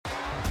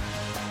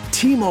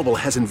T-Mobile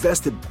has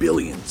invested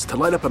billions to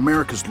light up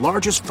America's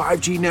largest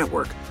 5G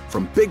network,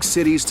 from big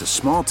cities to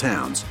small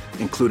towns,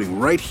 including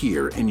right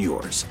here in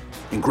yours.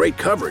 And great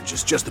coverage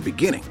is just the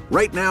beginning.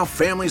 Right now,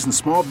 families and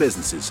small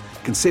businesses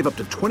can save up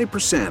to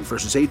 20%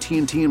 versus AT&T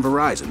and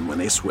Verizon when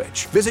they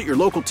switch. Visit your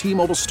local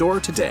T-Mobile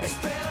store today.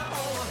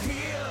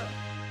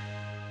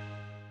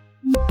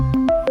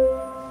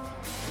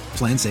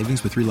 Plan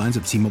savings with 3 lines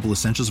of T-Mobile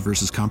Essentials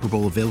versus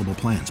comparable available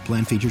plans.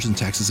 Plan features and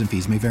taxes and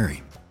fees may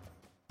vary.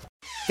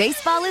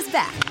 Baseball is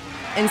back,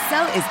 and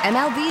so is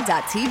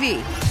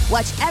MLB.tv.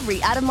 Watch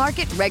every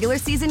out-of-market regular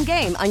season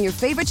game on your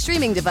favorite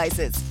streaming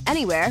devices,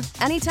 anywhere,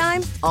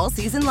 anytime, all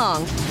season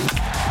long.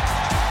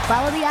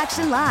 Follow the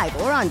action live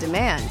or on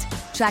demand.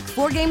 Track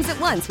 4 games at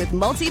once with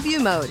multi-view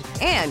mode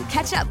and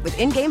catch up with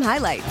in-game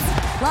highlights.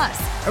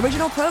 Plus,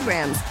 original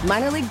programs,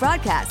 minor league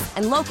broadcasts,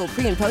 and local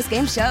pre- and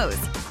post-game shows.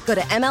 Go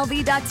to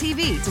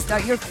MLB.tv to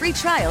start your free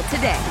trial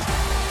today.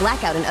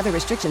 Blackout and other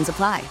restrictions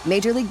apply.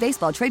 Major League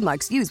Baseball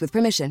trademarks used with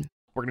permission.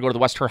 We're going to go to the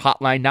West Her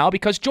Hotline now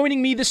because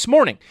joining me this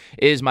morning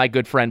is my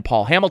good friend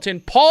Paul Hamilton.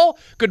 Paul,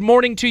 good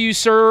morning to you,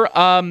 sir.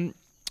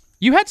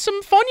 You had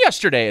some fun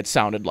yesterday, it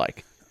sounded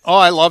like. Oh,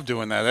 I love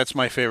doing that. That's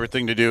my favorite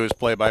thing to do is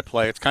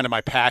play-by-play. It's kind of my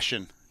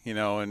passion,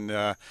 and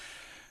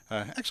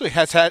actually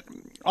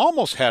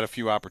almost had a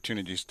few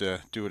opportunities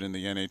to do it in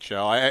the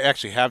NHL. I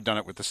actually have done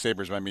it with the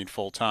Sabres,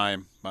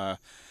 full-time.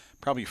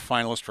 Probably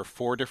finalist for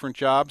 4 different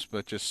jobs,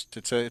 but just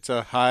it's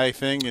a high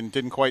thing and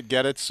didn't quite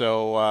get it,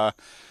 so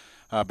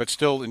but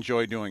still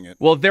enjoy doing it.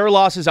 Well, their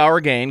loss is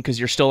our gain because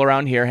you're still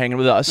around here hanging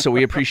with us, so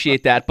we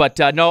appreciate that. But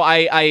no,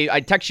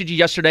 I texted you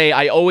yesterday.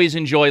 I always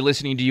enjoy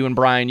listening to you and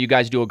Brian. You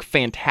guys do a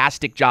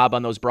fantastic job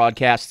on those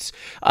broadcasts.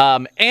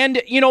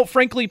 And,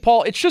 frankly,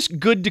 Paul, it's just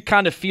good to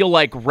kind of feel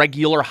like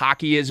regular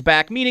hockey is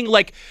back, meaning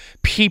like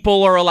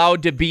people are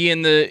allowed to be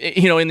in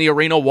the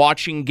arena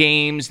watching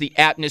games, the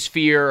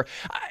atmosphere.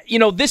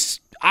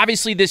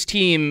 Obviously, this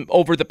team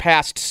over the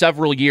past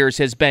several years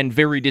has been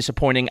very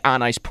disappointing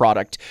on-ice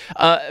product.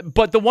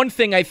 But the one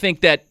thing I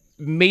think that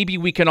maybe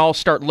we can all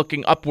start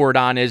looking upward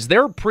on is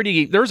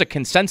there's a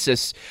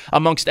consensus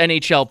amongst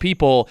NHL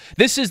people.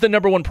 This is the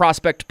number 1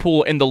 prospect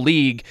pool in the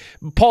league.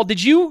 Paul,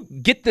 did you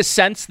get the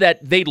sense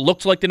that they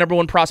looked like the number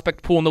 1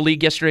 prospect pool in the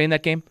league yesterday in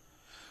that game?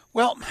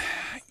 Well,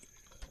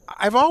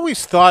 I've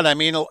always thought,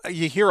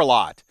 you hear a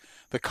lot,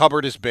 the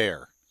cupboard is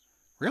bare.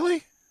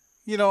 Really?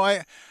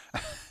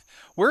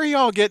 Where are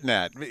y'all getting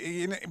at?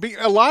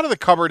 A lot of the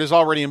cupboard is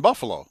already in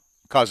Buffalo.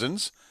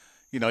 Cousins,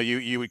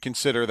 you would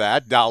consider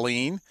that.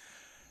 Dahlin,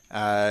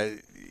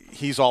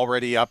 he's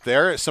already up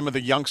there. Some of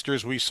the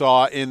youngsters we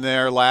saw in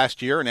there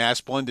last year, and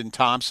Asplund and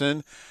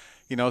Thompson,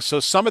 so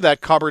some of that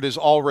cupboard is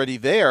already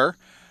there.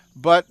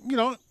 But,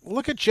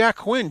 look at Jack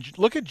Quinn.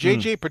 Look at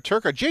J.J.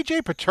 Peterka.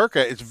 J.J.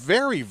 Peterka is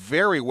very,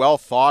 very well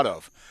thought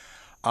of.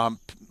 A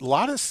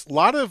lot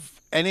of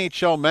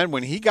NHL men,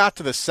 when he got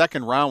to the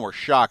second round, were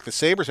shocked. The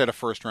Sabres had a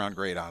first-round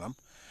grade on him.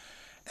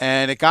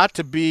 And it got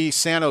to be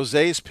San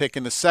Jose's pick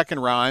in the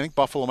second round. I think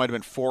Buffalo might have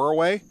been 4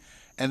 away.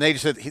 And they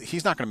just said,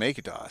 he's not going to make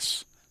it to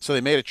us. So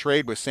they made a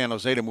trade with San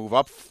Jose to move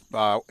up.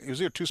 It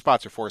was either 2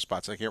 spots or 4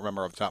 spots. I can't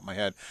remember off the top of my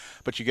head.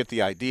 But you get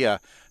the idea.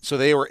 So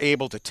they were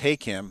able to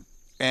take him.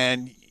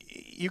 And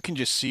you can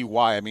just see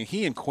why.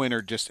 He and Quinn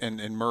are just,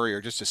 and Murray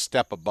are just a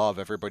step above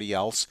everybody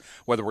else,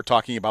 whether we're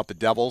talking about the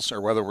Devils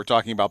or whether we're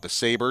talking about the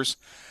Sabres.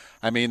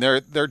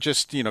 They're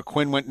just,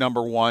 Quinn went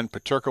number 1,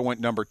 Peterka went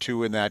number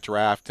 2 in that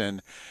draft,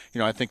 and,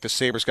 I think the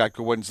Sabres got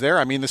good ones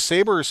there. The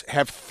Sabres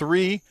have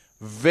 3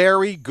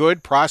 very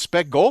good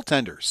prospect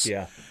goaltenders.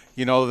 Yeah.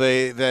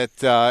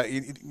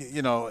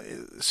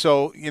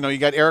 So, you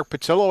got Eric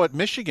Patillo at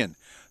Michigan.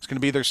 It's going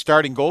to be their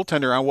starting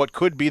goaltender on what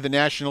could be the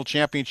national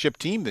championship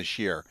team this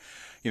year.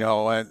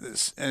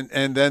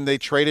 And then they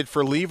traded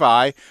for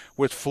Levi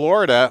with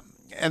Florida.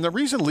 And the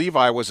reason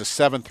Levi was a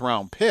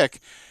 7th-round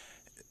pick,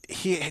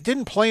 he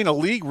didn't play in a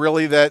league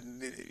really that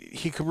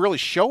he could really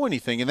show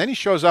anything. And then he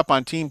shows up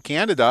on Team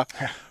Canada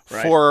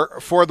right.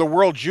 for the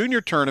World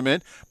Junior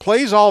Tournament,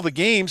 plays all the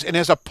games, and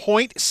has a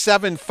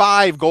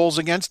 .75 goals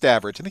against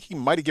average. I think he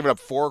might have given up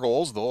 4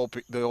 goals the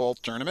whole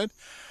tournament.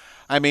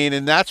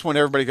 And that's when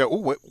everybody go,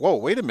 whoa,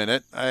 wait a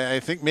minute. I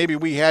think maybe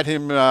we had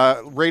him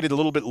rated a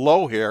little bit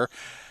low here.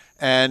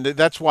 And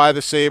that's why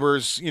the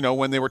Sabres,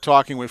 when they were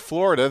talking with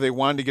Florida, they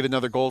wanted to get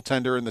another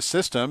goaltender in the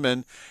system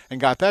and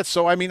got that.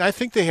 So, I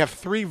think they have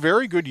 3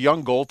 very good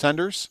young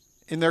goaltenders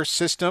in their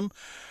system.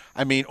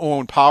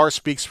 Owen Power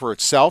speaks for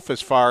itself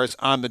as far as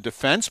on the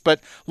defense. But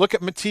look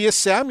at Matthias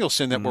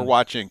Samuelsson that we're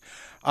watching.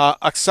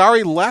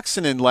 Aksari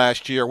Laksinen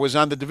last year was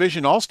on the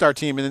Division All-Star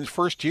team in his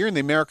first year in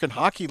the American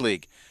Hockey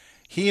League.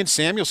 He and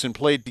Samuelsson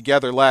played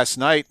together last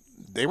night.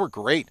 They were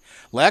great.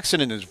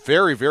 Laksinen is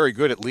very, very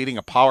good at leading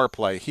a power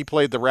play. He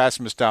played the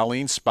Rasmus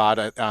Dahlin spot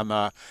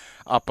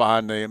up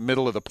on the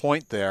middle of the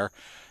point there.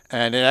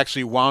 and it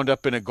actually wound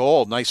up in a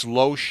goal. Nice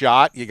low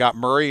shot. You got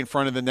Murray in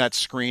front of the net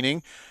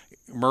screening.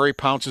 Murray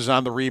pounces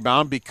on the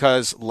rebound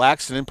because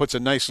Laxton puts a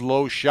nice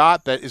low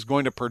shot that is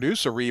going to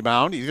produce a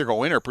rebound, either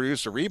go in or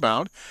produce a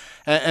rebound,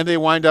 and they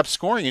wind up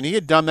scoring. And he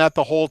had done that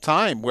the whole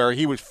time, where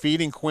he was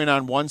feeding Quinn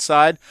on one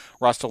side,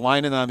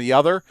 Rostalainen on the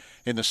other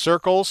in the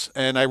circles,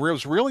 and I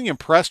was really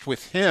impressed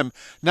with him,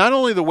 not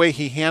only the way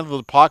he handled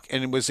the puck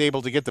and was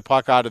able to get the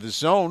puck out of the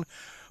zone,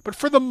 but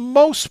for the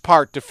most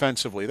part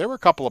defensively. There were a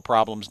couple of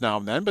problems now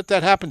and then, but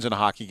that happens in a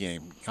hockey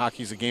game.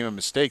 Hockey's a game of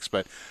mistakes,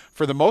 but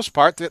for the most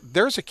part,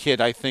 there's a kid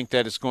I think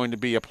that is going to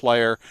be a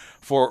player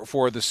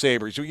for the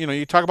Sabres. You know,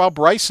 you talk about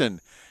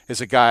Bryson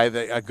is a guy,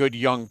 a good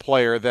young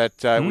player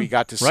that we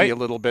got to see a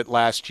little bit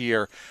last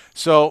year.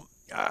 So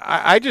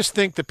I just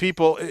think the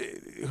people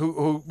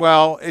who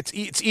well, it's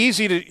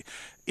easy to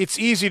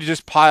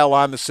just pile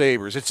on the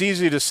Sabres. It's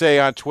easy to say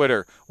on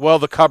Twitter, well,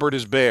 the cupboard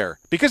is bare,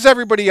 because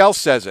everybody else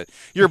says it.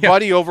 Your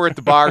buddy over at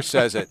the bar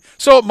says it.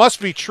 So it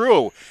must be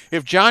true.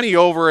 If Johnny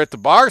over at the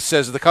bar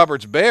says the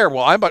cupboard's bare,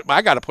 well,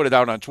 I got to put it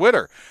out on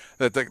Twitter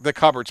that the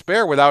cupboard's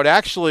bare, without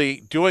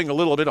actually doing a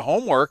little bit of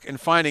homework and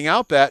finding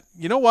out that,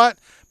 you know what,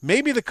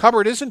 maybe the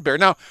cupboard isn't bare.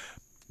 Now,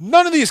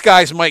 none of these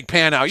guys might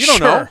pan out. You don't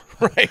know.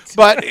 Right.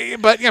 But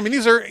I mean,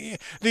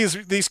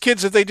 these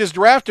kids that they just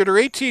drafted are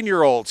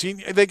 18-year-olds.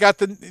 They got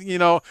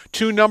the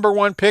 2 number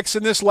 1 picks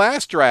in this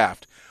last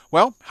draft.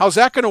 Well, how's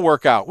that going to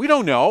work out? We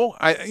don't know.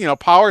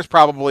 Power's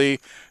probably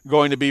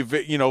going to be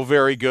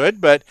very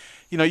good, but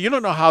you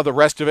don't know how the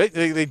rest of it.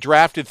 They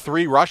drafted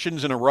 3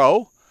 Russians in a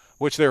row,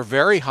 which they're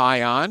very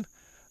high on.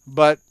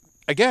 But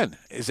again,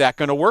 is that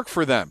going to work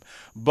for them?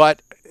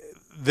 But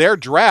their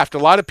draft, a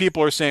lot of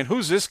people are saying,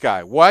 who's this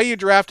guy? Why are you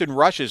drafting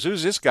Russians?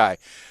 Who's this guy?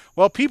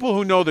 Well, people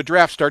who know the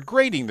draft start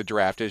grading the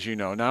draft, as you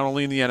know, not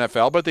only in the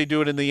NFL, but they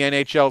do it in the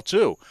NHL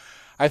too.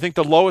 I think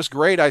the lowest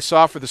grade I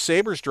saw for the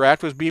Sabres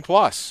draft was B+.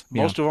 Most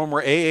of them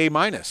were AA-,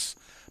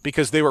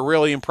 because they were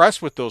really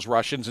impressed with those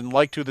Russians and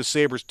liked who the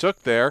Sabres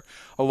took there,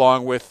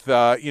 along with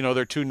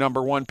their 2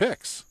 number 1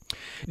 picks.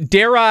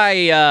 Dare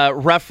I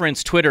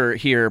reference Twitter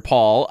here,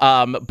 Paul?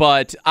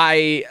 But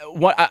I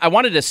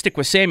wanted to stick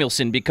with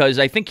Samuelsson because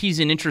I think he's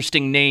an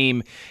interesting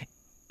name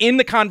in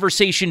the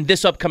conversation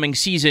this upcoming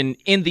season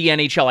in the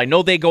NHL. I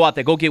know they go out,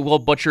 they go get Will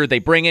Butcher, they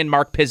bring in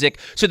Mark Pysyk,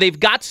 so they've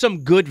got some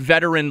good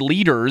veteran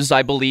leaders,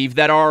 I believe,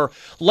 that are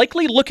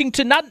likely looking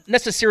to not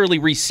necessarily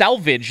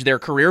resalvage their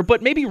career,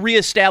 but maybe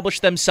reestablish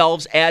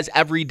themselves as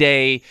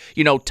everyday,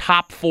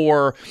 top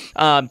 4,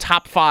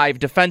 top 5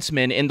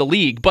 defensemen in the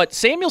league. But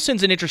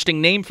Samuelsson's an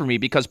interesting name for me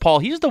because, Paul,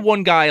 he's the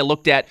one guy I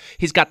looked at.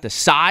 He's got the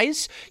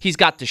size, he's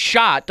got the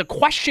shot. The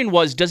question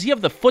was, does he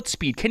have the foot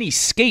speed? Can he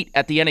skate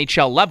at the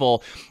NHL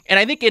level? And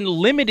I think in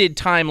limited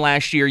time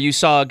last year, you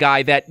saw a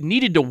guy that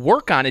needed to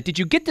work on it. Did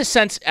you get the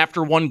sense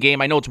after one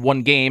game, I know it's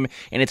one game,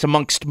 and it's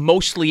amongst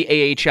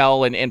mostly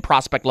AHL and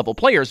prospect level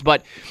players,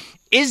 but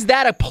is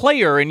that a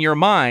player in your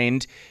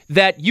mind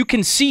that you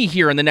can see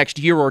here in the next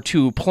year or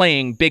two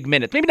playing big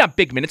minutes? Maybe not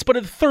big minutes, but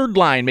a third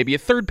line, maybe a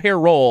third pair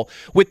role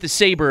with the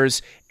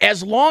Sabres,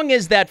 as long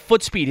as that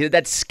foot speed,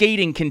 that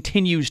skating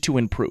continues to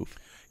improve?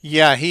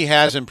 Yeah, he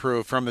has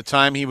improved from the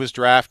time he was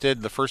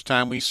drafted, the first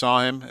time we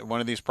saw him at one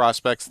of these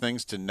prospects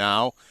things, to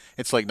now.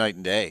 It's like night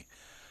and day.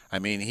 I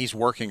mean, he's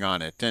working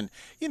on it. And,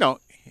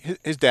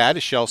 his dad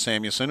is Kjell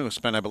Samuelsson, who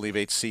spent, I believe,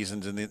 8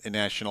 seasons in the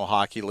National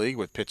Hockey League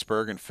with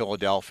Pittsburgh and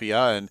Philadelphia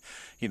and,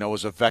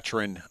 was a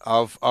veteran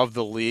of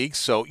the league.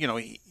 So,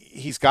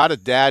 he's got a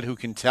dad who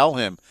can tell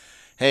him,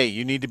 hey,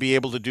 you need to be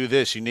able to do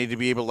this. You need to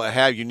be able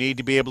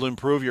to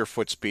improve your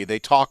foot speed. They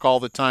talk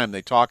all the time.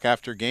 They talk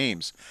after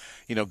games,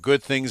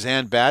 good things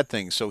and bad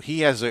things. So he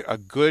has a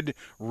good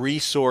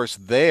resource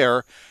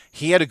there.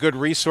 He had a good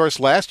resource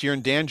last year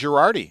in Dan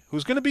Girardi,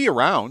 who's going to be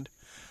around.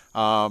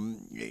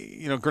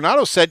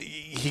 Granato said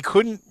he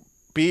couldn't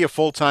be a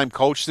full-time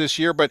coach this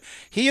year, but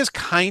he is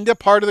kind of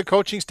part of the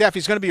coaching staff.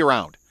 He's going to be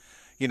around,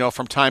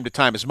 from time to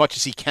time, as much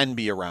as he can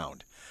be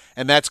around.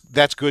 And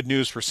that's good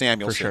news for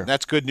Samuelsson. For sure.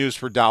 That's good news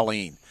for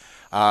Dahlin.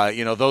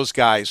 Those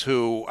guys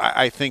who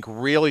I think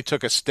really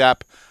took a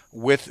step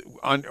with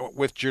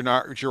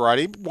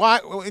Girardi. Why?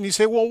 And you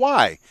say, well,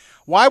 why?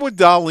 Why would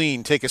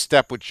Dahlin take a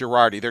step with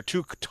Girardi? They're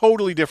 2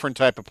 totally different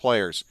type of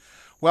players.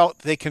 Well,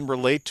 they can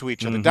relate to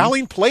each other. Mm-hmm.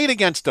 Dahlin played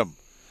against him,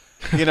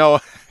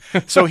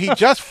 so he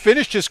just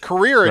finished his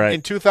career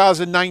in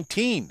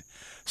 2019.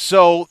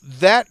 So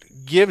that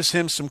gives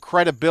him some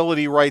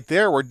credibility right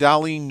there, where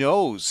Dahlin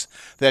knows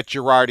that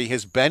Girardi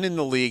has been in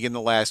the league in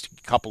the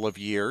last couple of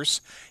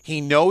years.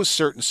 He knows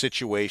certain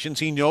situations.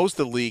 He knows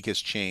the league has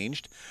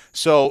changed.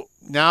 So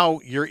now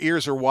your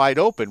ears are wide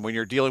open when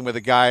you're dealing with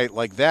a guy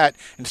like that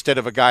instead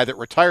of a guy that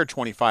retired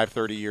 25,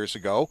 30 years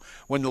ago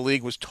when the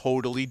league was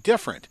totally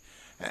different.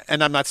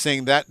 And I'm not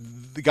saying that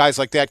the guys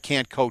like that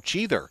can't coach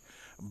either.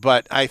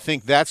 But I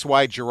think that's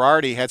why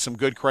Girardi had some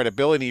good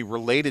credibility. He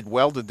related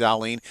well to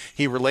Dahlin.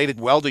 He related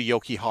well to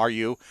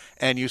Jokiharju.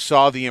 And you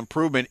saw the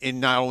improvement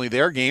in not only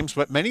their games,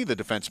 but many of the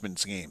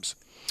defensemen's games.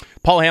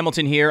 Paul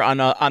Hamilton here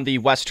on the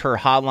West Her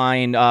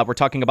Hotline. We're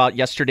talking about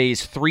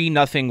yesterday's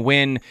 3-0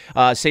 win,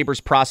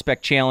 Sabres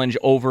Prospect Challenge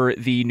over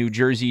the New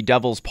Jersey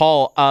Devils.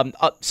 Paul,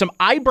 some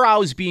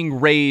eyebrows being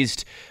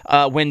raised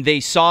when they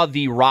saw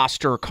the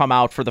roster come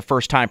out for the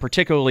first time,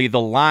 particularly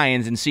the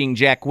Lions, and seeing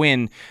Jack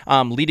Quinn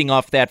leading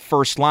off that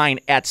first line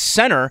at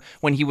center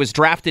when he was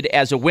drafted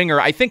as a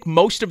winger. I think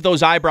most of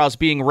those eyebrows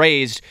being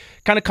raised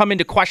kind of come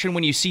into question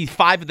when you see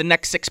 5 of the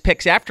next 6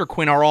 picks after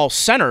Quinn are all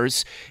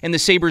centers, and the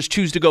Sabres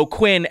choose to go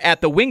Quinn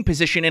at the wing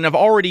position and have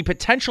already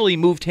potentially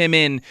moved him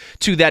in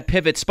to that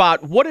pivot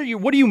spot. What do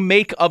you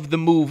make of the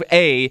move,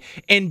 A?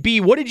 And B,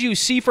 what did you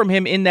see from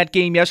him in that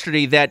game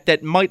yesterday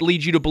that might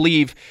lead you to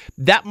believe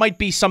that might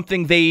be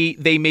something they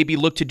maybe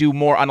look to do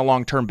more on a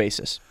long-term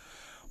basis?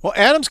 Well,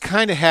 Adams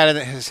kind of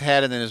has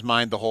had it in his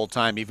mind the whole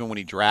time, even when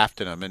he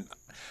drafted him. And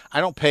I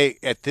don't pay,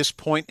 at this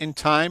point in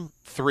time,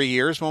 3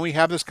 years when we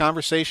have this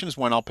conversation is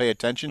when I'll pay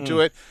attention to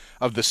it,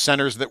 of the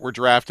centers that were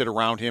drafted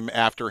around him,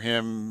 after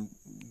him,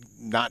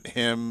 not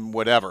him,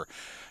 whatever.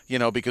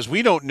 Because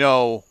we don't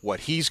know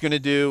what he's going to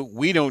do.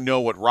 We don't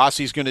know what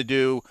Rossi's going to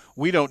do.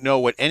 We don't know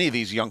what any of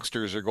these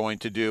youngsters are going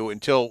to do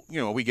until,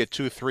 we get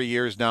 2-3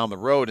 years down the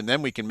road, and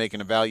then we can make an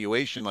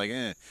evaluation like,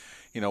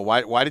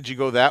 why did you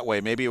go that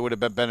way? Maybe it would have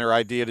been a better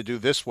idea to do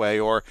this way,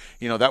 or,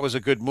 that was a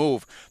good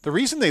move. The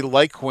reason they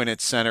like Quinn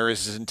at center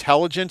is his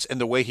intelligence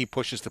and the way he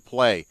pushes the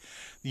play.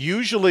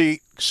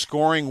 Usually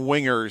scoring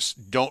wingers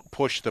don't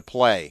push the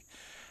play,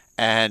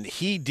 and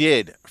he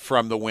did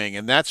from the wing,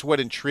 and that's what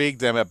intrigued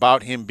them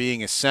about him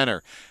being a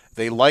center.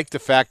 They like the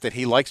fact that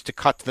he likes to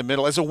cut to the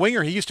middle. As a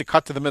winger, he used to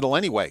cut to the middle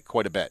anyway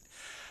quite a bit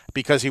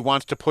because he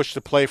wants to push the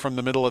play from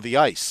the middle of the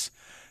ice.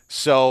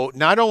 So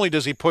not only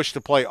does he push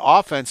the play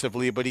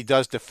offensively, but he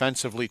does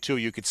defensively too.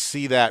 You could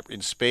see that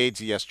in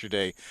spades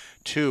yesterday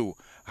too,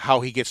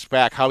 how he gets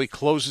back, how he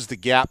closes the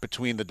gap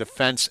between the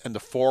defense and the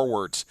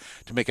forwards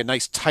to make a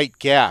nice tight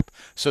gap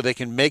so they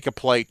can make a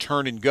play,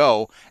 turn and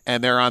go,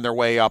 and they're on their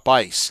way up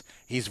ice.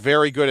 He's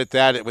very good at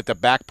that with the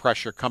back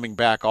pressure coming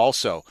back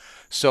also.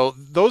 So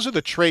those are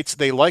the traits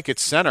they like at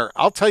center.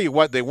 I'll tell you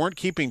what, they weren't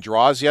keeping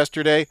draws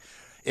yesterday.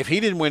 If he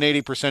didn't win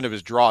 80% of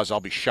his draws, I'll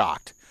be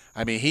shocked.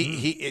 I mean,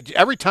 he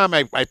every time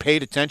I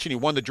paid attention, he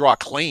won the draw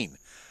clean.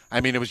 I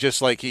mean, it was just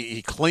like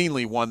he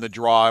cleanly won the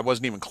draw. It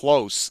wasn't even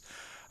close,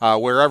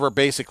 wherever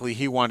basically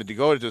he wanted to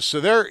go to. So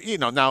there,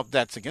 now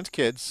that's against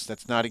kids.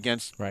 That's not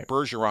against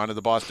Bergeron of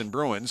the Boston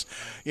Bruins,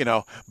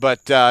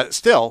 But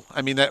still,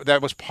 I mean,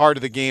 that was part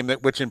of the game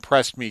which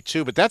impressed me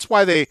too. But that's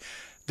why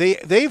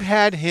they've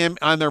had him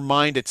on their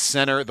mind at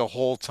center the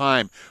whole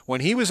time. When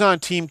he was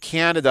on Team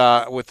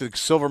Canada with the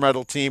silver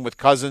medal team with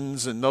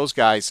Cousins and those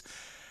guys,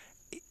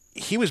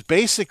 he was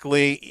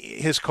basically,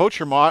 his coach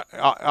from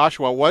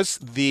Oshawa was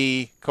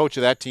the coach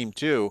of that team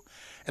too,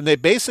 and they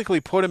basically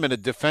put him in a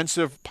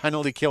defensive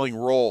penalty-killing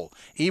role,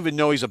 even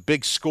though he's a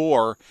big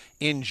scorer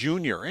in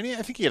junior. And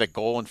I think he had a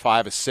goal and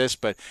 5 assists,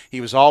 but he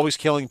was always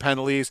killing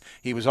penalties.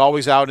 He was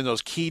always out in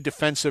those key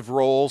defensive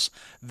roles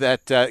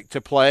that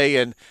to play,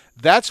 and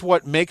that's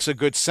what makes a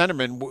good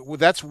centerman.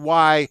 That's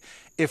why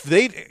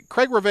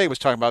Craig Rivet was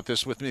talking about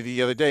this with me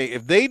the other day,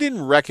 if they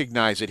didn't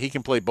recognize that he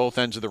can play both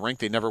ends of the rink,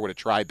 they never would have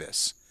tried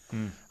this.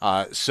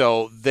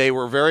 So they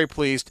were very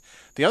pleased.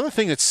 The other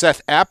thing that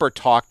Seth Apper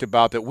talked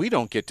about that we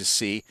don't get to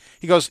see,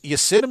 he goes, you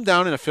sit him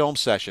down in a film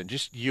session,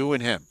 just you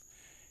and him.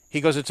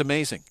 He goes, it's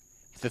amazing,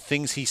 the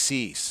things he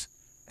sees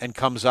and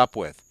comes up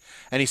with.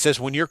 And he says,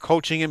 when you're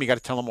coaching him, you got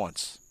to tell him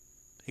once.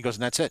 He goes,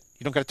 and that's it.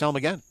 You don't got to tell him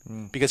again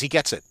because he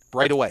gets it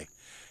right away.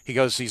 He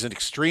goes, he's an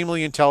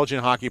extremely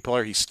intelligent hockey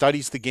player. He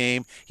studies the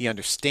game. He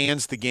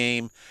understands the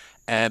game.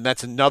 And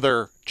that's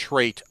another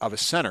trait of a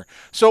center.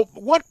 So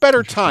what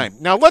better time?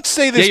 Now, let's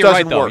say this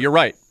doesn't work. You're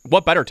right.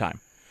 What better time?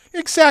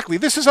 Exactly.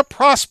 This is a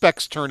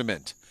prospects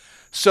tournament.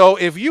 So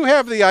if you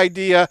have the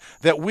idea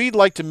that we'd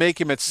like to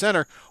make him at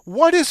center,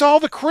 what is all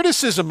the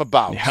criticism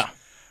about? Yeah.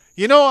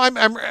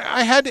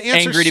 I had to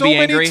answer angry to so be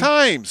many angry?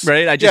 times.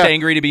 Right?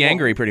 Angry to be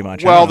angry, pretty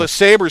much. Well, the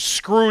Sabres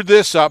screwed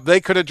this up. They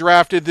could have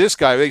drafted this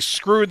guy. They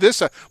screwed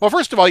this up. Well,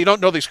 first of all, you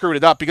don't know they screwed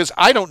it up because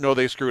I don't know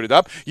they screwed it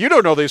up. You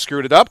don't know they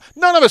screwed it up.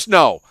 None of us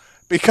know,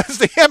 because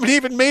they haven't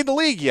even made the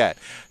league yet.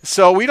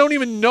 So we don't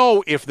even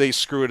know if they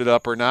screwed it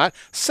up or not.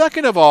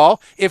 Second of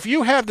all, if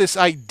you have this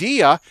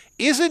idea,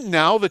 isn't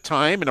now the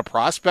time in a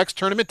prospects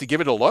tournament to give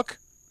it a look?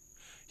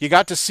 You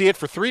got to see it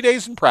for 3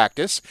 days in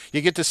practice.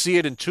 You get to see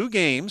it in 2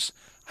 games.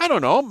 I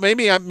don't know.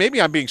 Maybe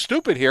I'm being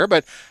stupid here,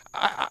 but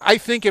I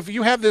think if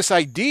you have this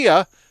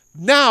idea,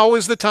 now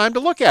is the time to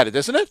look at it,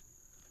 isn't it?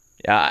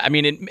 Yeah, I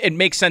mean, it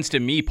makes sense to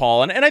me,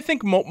 Paul. And I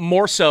think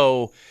more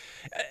so...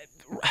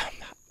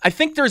 I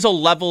think there's a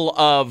level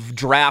of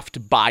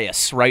draft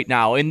bias right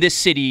now in this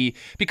city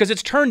because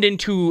it's turned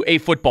into a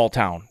football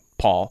town,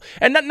 Paul.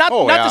 And not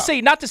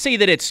to say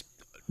that it's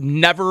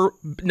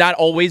not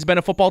always been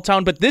a football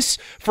town, but this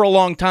for a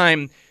long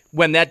time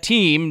when that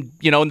team,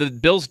 and the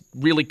Bills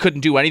really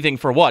couldn't do anything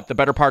for the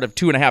better part of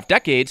 2.5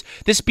 decades,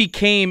 this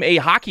became a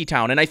hockey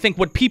town. And I think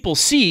what people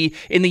see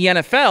in the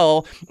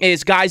NFL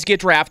is guys get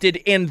drafted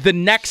and the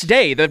next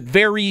day, the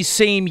very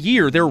same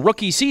year, their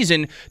rookie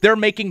season, they're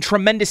making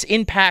tremendous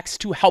impacts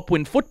to help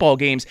win football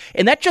games.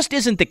 And that just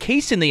isn't the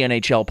case in the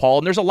NHL, Paul.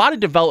 And there's a lot of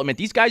development.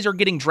 These guys are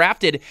getting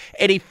drafted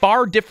at a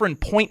far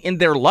different point in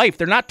their life.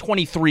 They're not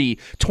 23,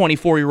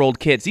 24-year-old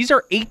kids. These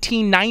are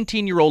 18,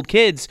 19-year-old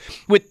kids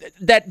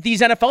that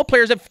these NFL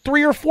players have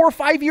 3 or 4 or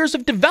 5 years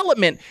of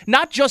development,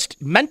 not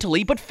just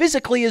mentally, but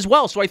physically as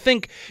well. So I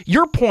think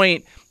your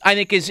point,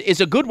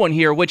 is a good one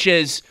here, which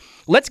is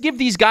let's give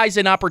these guys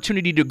an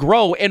opportunity to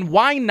grow. And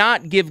why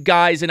not give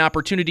guys an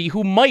opportunity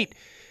who might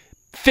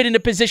fit in a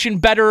position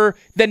better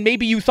than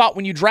maybe you thought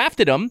when you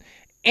drafted them,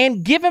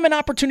 and give him an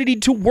opportunity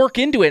to work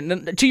into it.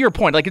 And to your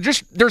point,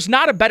 there's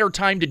not a better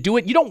time to do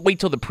it. You don't wait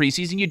till the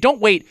preseason. You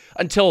don't wait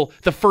until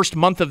the first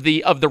month of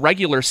the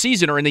regular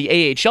season or in the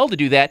AHL to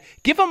do that.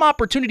 Give him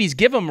opportunities,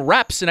 give him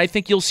reps, and I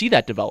think you'll see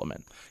that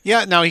development.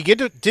 Yeah, now he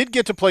did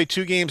get to play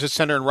 2 games at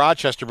center in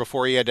Rochester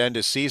before he had to end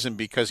his season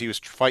because he was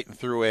fighting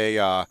through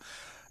a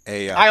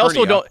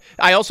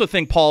I also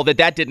think, Paul,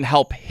 that didn't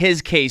help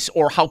his case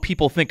or how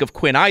people think of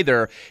Quinn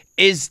either.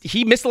 Is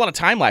he missed a lot of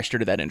time last year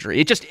to that injury?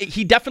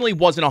 He definitely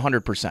wasn't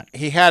 100%.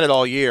 He had it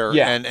all year,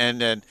 yeah.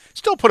 and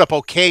still put up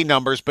okay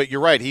numbers. But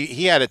you're right,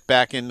 he had it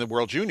back in the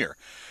World Junior,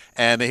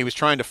 and he was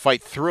trying to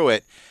fight through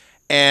it.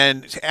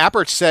 And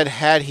Appert said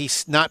had he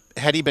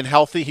been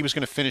healthy, he was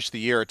going to finish the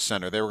year at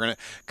center. They were going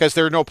to, because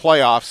there are no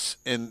playoffs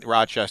in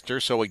Rochester,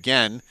 so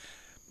again,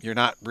 you're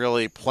not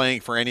really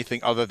playing for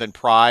anything other than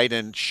pride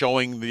and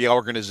showing the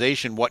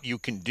organization what you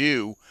can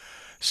do.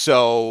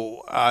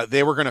 So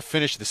they were going to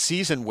finish the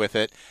season with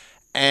it.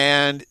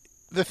 And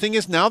the thing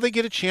is, now they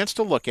get a chance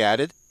to look at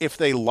it. If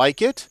they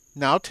like it,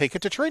 now take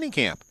it to training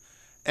camp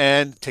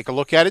and take a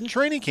look at it in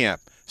training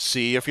camp.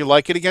 See if you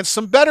like it against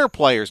some better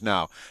players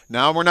now.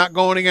 Now we're not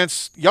going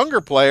against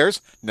younger players.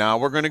 Now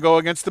we're going to go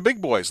against the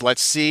big boys.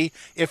 Let's see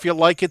if you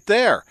like it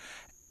there.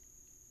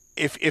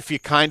 If you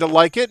kind of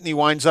like it and he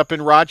winds up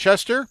in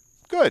Rochester,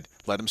 good.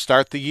 Let him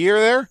start the year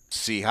there.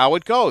 See how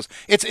it goes.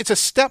 It's a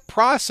step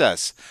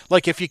process.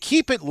 Like if you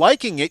keep it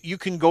liking it, you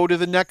can go to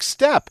the next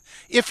step.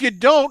 If you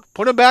don't,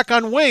 put him back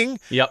on wing,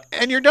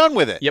 and you're done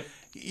with it. Yep.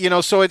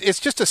 So it's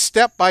just a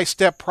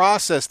step-by-step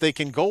process they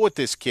can go with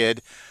this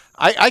kid.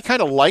 I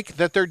kind of like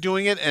that they're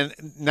doing it,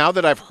 and now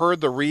that I've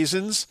heard the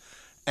reasons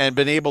and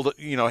been able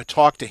to,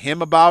 talk to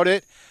him about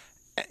it,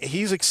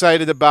 he's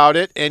excited about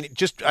it, and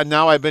just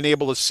now I've been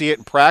able to see it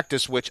in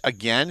practice, which,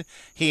 again,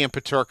 he and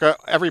Peterka,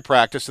 every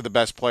practice are the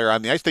best player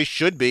on the ice. They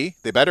should be.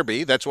 They better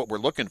be. That's what we're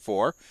looking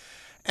for.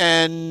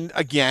 And,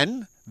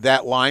 again,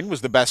 that line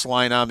was the best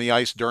line on the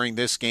ice during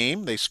this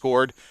game. They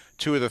scored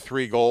 2 of the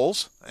 3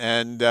 goals,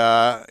 and,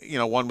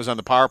 one was on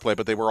the power play,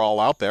 but they were all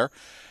out there.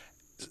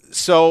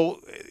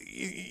 So,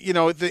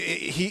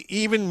 he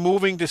even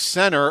moving to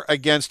center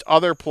against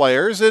other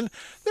players, and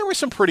there were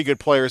some pretty good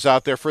players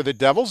out there for the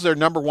Devils. Their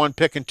number 1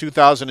 pick in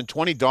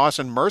 2020,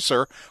 Dawson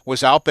Mercer,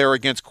 was out there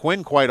against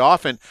Quinn quite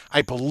often.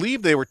 I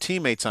believe they were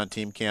teammates on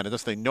Team Canada,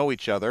 so they know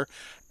each other.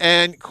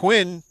 And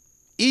Quinn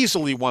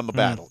easily won the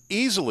battle.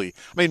 Easily.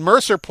 I mean,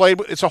 Mercer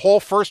played, it's a whole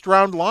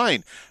first-round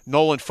line.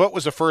 Nolan Foote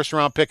was a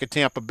first-round pick at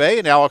Tampa Bay,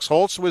 and Alex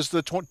Holtz was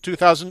the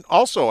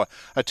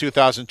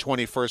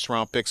 2020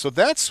 first-round pick. So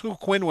that's who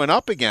Quinn went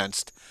up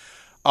against.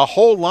 A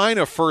whole line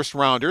of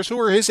first-rounders who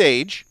are his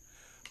age,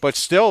 but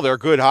still they're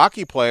good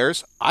hockey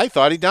players. I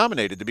thought he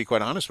dominated, to be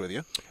quite honest with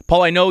you.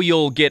 Paul, I know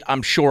you'll get,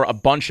 I'm sure, a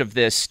bunch of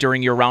this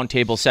during your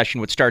roundtable session,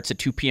 which starts at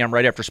 2 p.m.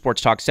 right after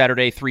Sports Talk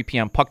Saturday, 3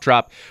 p.m. Puck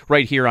Drop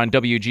right here on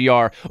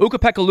WGR.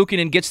 Ukko-Pekka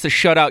Luukkonen gets the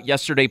shutout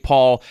yesterday,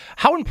 Paul.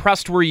 How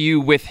impressed were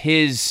you with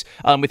his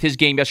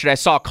game yesterday? I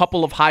saw a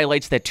couple of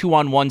highlights, that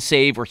 2-on-1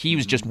 save where he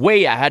was just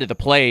way ahead of the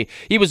play.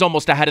 He was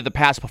almost ahead of the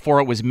pass before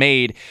it was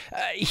made.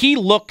 He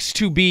looks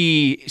to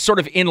be sort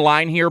of in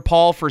line here,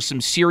 Paul, for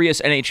some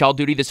serious NHL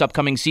duty this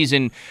upcoming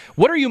season.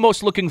 What are you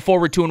most looking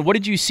forward to, and what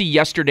did you see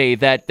yesterday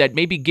that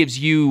maybe gives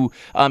you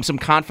some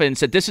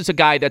confidence that this is a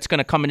guy that's going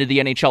to come into the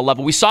NHL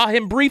level? We saw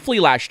him briefly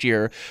last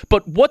year,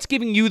 but what's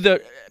giving you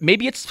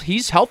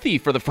he's healthy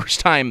for the first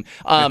time,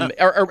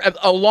 or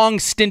a long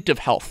stint of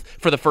health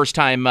for the first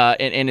time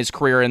in his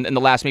career in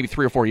the last maybe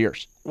 3 or 4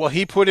 years? Well,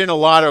 he put in a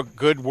lot of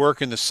good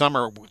work in the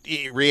summer,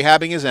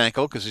 rehabbing his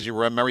ankle, because as you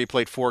remember, he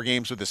played 4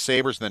 games with the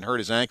Sabres and then hurt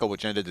his ankle,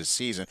 which ended his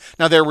season.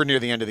 Now, they were near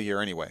the end of the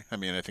year anyway. I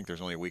mean, I think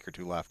there's only a week or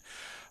 2 left.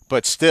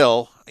 But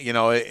still,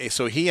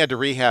 so he had to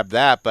rehab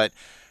that, but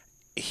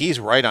he's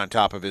right on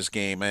top of his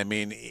game. I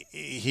mean,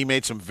 he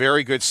made some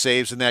very good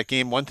saves in that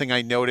game. One thing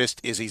I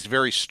noticed is he's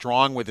very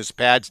strong with his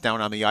pads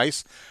down on the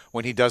ice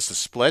when he does the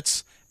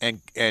splits,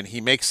 and he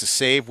makes the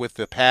save with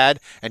the pad,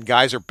 and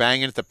guys are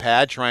banging at the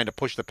pad, trying to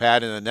push the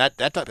pad in the net.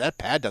 That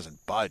pad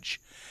doesn't budge.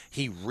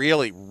 He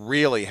really,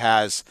 really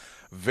has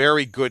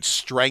very good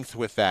strength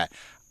with that.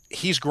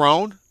 He's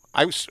grown.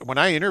 When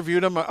I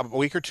interviewed him a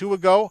week or 2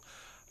 ago,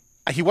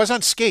 he was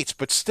on skates,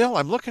 but still,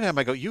 I'm looking at him,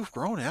 I go, you've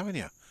grown, haven't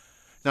you?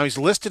 Now, he's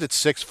listed at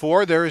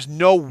 6'4". There is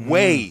no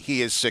way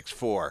he is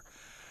 6'4".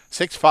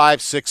 6'5",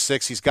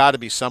 6'6". He's got to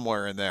be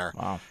somewhere in there.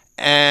 Wow.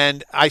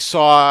 And I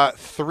saw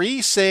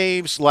 3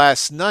 saves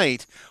last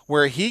night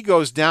where he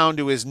goes down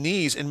to his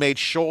knees and made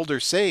shoulder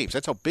saves.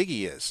 That's how big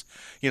he is.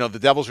 The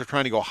Devils are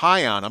trying to go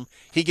high on him.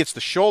 He gets the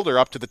shoulder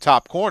up to the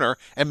top corner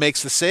and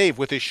makes the save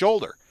with his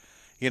shoulder.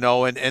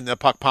 And the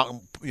puck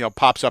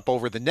pops up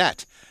over the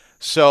net.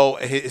 So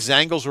his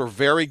angles were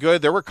very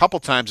good. There were a couple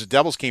times the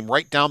Devils came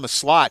right down the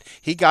slot.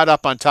 He got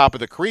up on top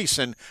of the crease,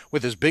 and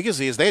with as big as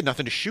he is, they had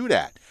nothing to shoot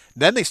at.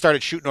 Then they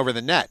started shooting over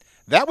the net.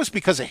 That was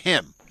because of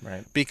him.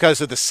 Right.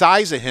 Because of the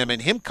size of him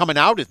and him coming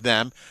out at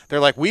them. They're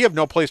like, we have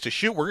no place to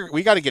shoot.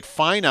 We got to get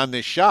fine on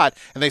this shot.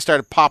 And they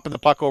started popping the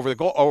puck over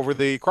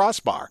the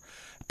crossbar.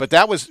 But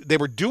they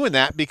were doing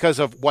that because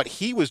of what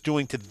he was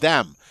doing to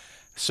them.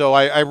 So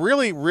I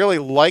really, really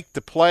liked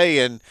the play.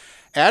 And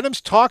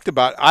Adams talked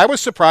about, I was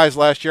surprised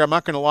last year. I'm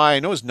not going to lie. I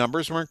know his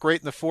numbers weren't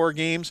great in the 4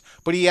 games,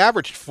 but he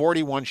averaged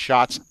 41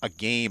 shots a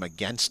game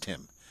against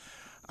him.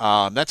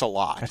 That's a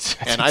lot. That's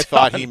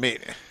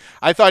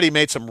I thought he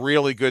made some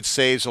really good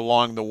saves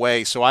along the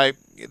way. So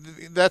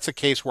that's a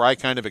case where I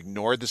kind of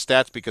ignored the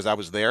stats because I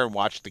was there and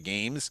watched the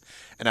games,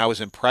 and I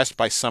was impressed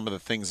by some of the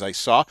things I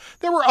saw.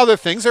 There were other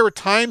things. There were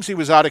times he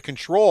was out of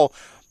control.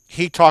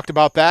 He talked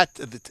about that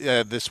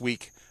this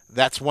week.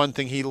 That's one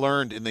thing he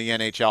learned in the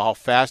NHL, how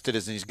fast it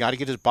is, and he's got to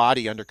get his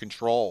body under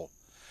control.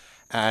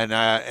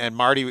 And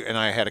Marty and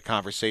I had a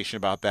conversation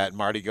about that, and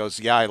Marty goes,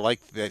 yeah, I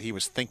like that he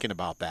was thinking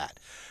about that.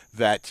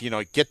 That,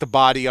 get the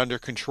body under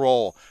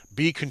control,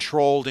 be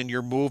controlled in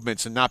your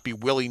movements and not be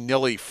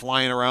willy-nilly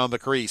flying around the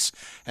crease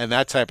and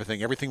that type of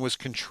thing. Everything was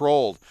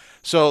controlled.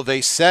 So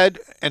they said,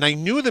 and I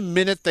knew the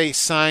minute they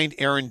signed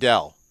Aaron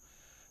Dell,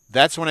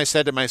 that's when I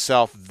said to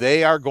myself,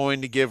 they are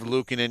going to give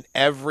Luukkonen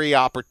every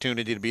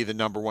opportunity to be the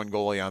number 1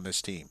 goalie on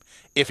this team.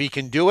 If he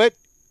can do it,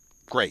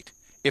 great.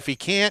 If he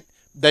can't,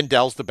 then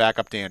Dell's the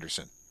backup to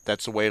Anderson.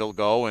 That's the way it'll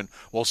go, and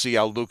we'll see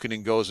how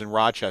Luukkonen goes in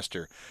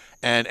Rochester.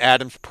 And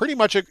Adams pretty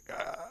much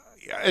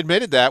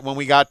admitted that when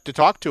we got to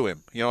talk to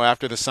him,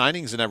 after the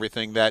signings and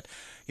everything, that,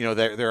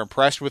 they're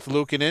impressed with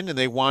Luukkonen and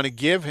they want to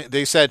give.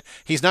 They said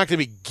he's not going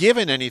to be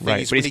given anything. Right,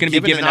 he's going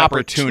to be given an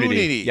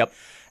opportunity. Yep.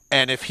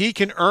 And if he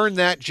can earn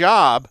that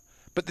job,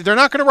 but they're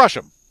not going to rush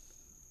him.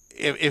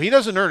 If he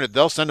doesn't earn it,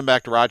 they'll send him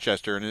back to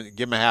Rochester and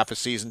give him a half a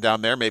season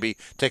down there, maybe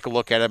take a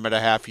look at him at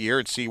a half year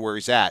and see where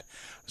he's at.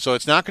 So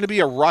it's not going to be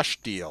a rush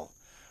deal.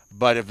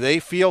 But if they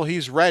feel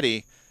he's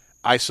ready,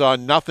 I saw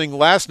nothing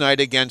last night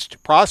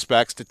against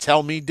prospects to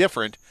tell me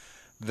different,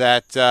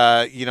 that,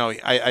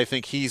 I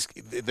think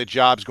the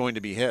job's going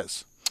to be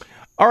his.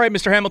 All right,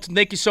 Mr. Hamilton,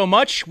 thank you so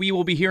much. We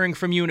will be hearing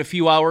from you in a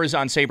few hours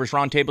on Sabres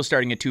Roundtable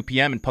starting at 2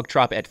 p.m. and Puck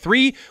Drop at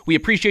 3. We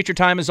appreciate your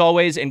time as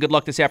always, and good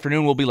luck this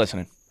afternoon. We'll be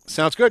listening.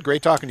 Sounds good.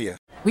 Great talking to you.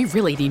 We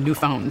really need new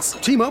phones.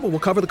 T-Mobile will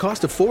cover the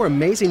cost of 4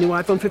 amazing new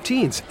iPhone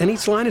 15s, and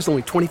each line is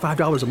only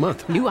 $25 a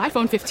month. New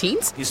iPhone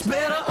 15s? It's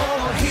better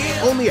over here.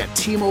 Only at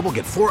T-Mobile,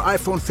 get 4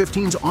 iPhone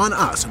 15s on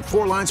us and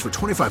 4 lines for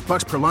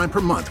 $25 per line per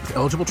month with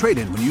eligible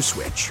trade-in when you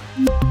switch.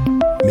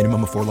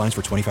 Minimum of 4 lines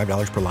for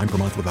 $25 per line per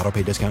month with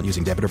autopay discount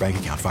using debit or bank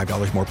account.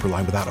 $5 more per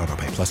line without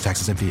autopay, plus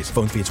taxes and fees.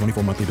 Phone fee at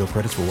 24 monthly bill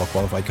credits for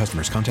well-qualified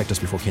customers. Contact us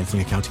before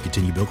canceling account to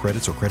continue bill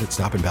credits or credit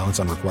stop and balance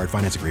on required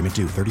finance agreement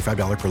due.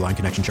 $35 per line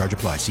connection charge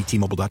applies. See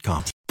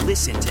T-Mobile.com.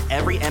 Listen to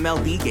every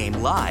MLB game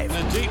live.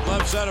 In the deep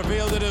left center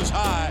field, it is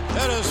high,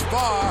 it is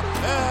far,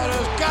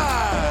 it is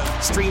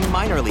gone. Stream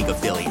minor league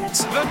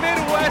affiliates. The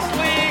Midwest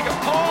League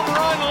home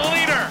run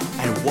leader.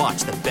 And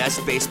watch the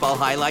best baseball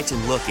highlights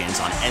and look-ins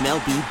on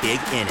MLB Big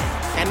Inning.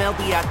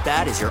 MLB At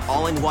Bat is your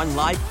all-in-one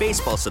live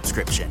baseball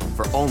subscription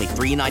for only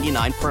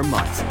 $3.99 per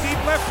month.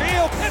 Deep left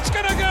field, it's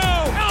gonna go.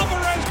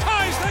 Alvarez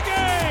ties the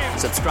game.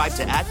 Subscribe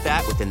to At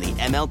Bat within the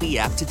MLB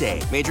app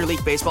today. Major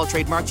League Baseball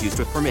trademarks used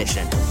with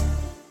permission.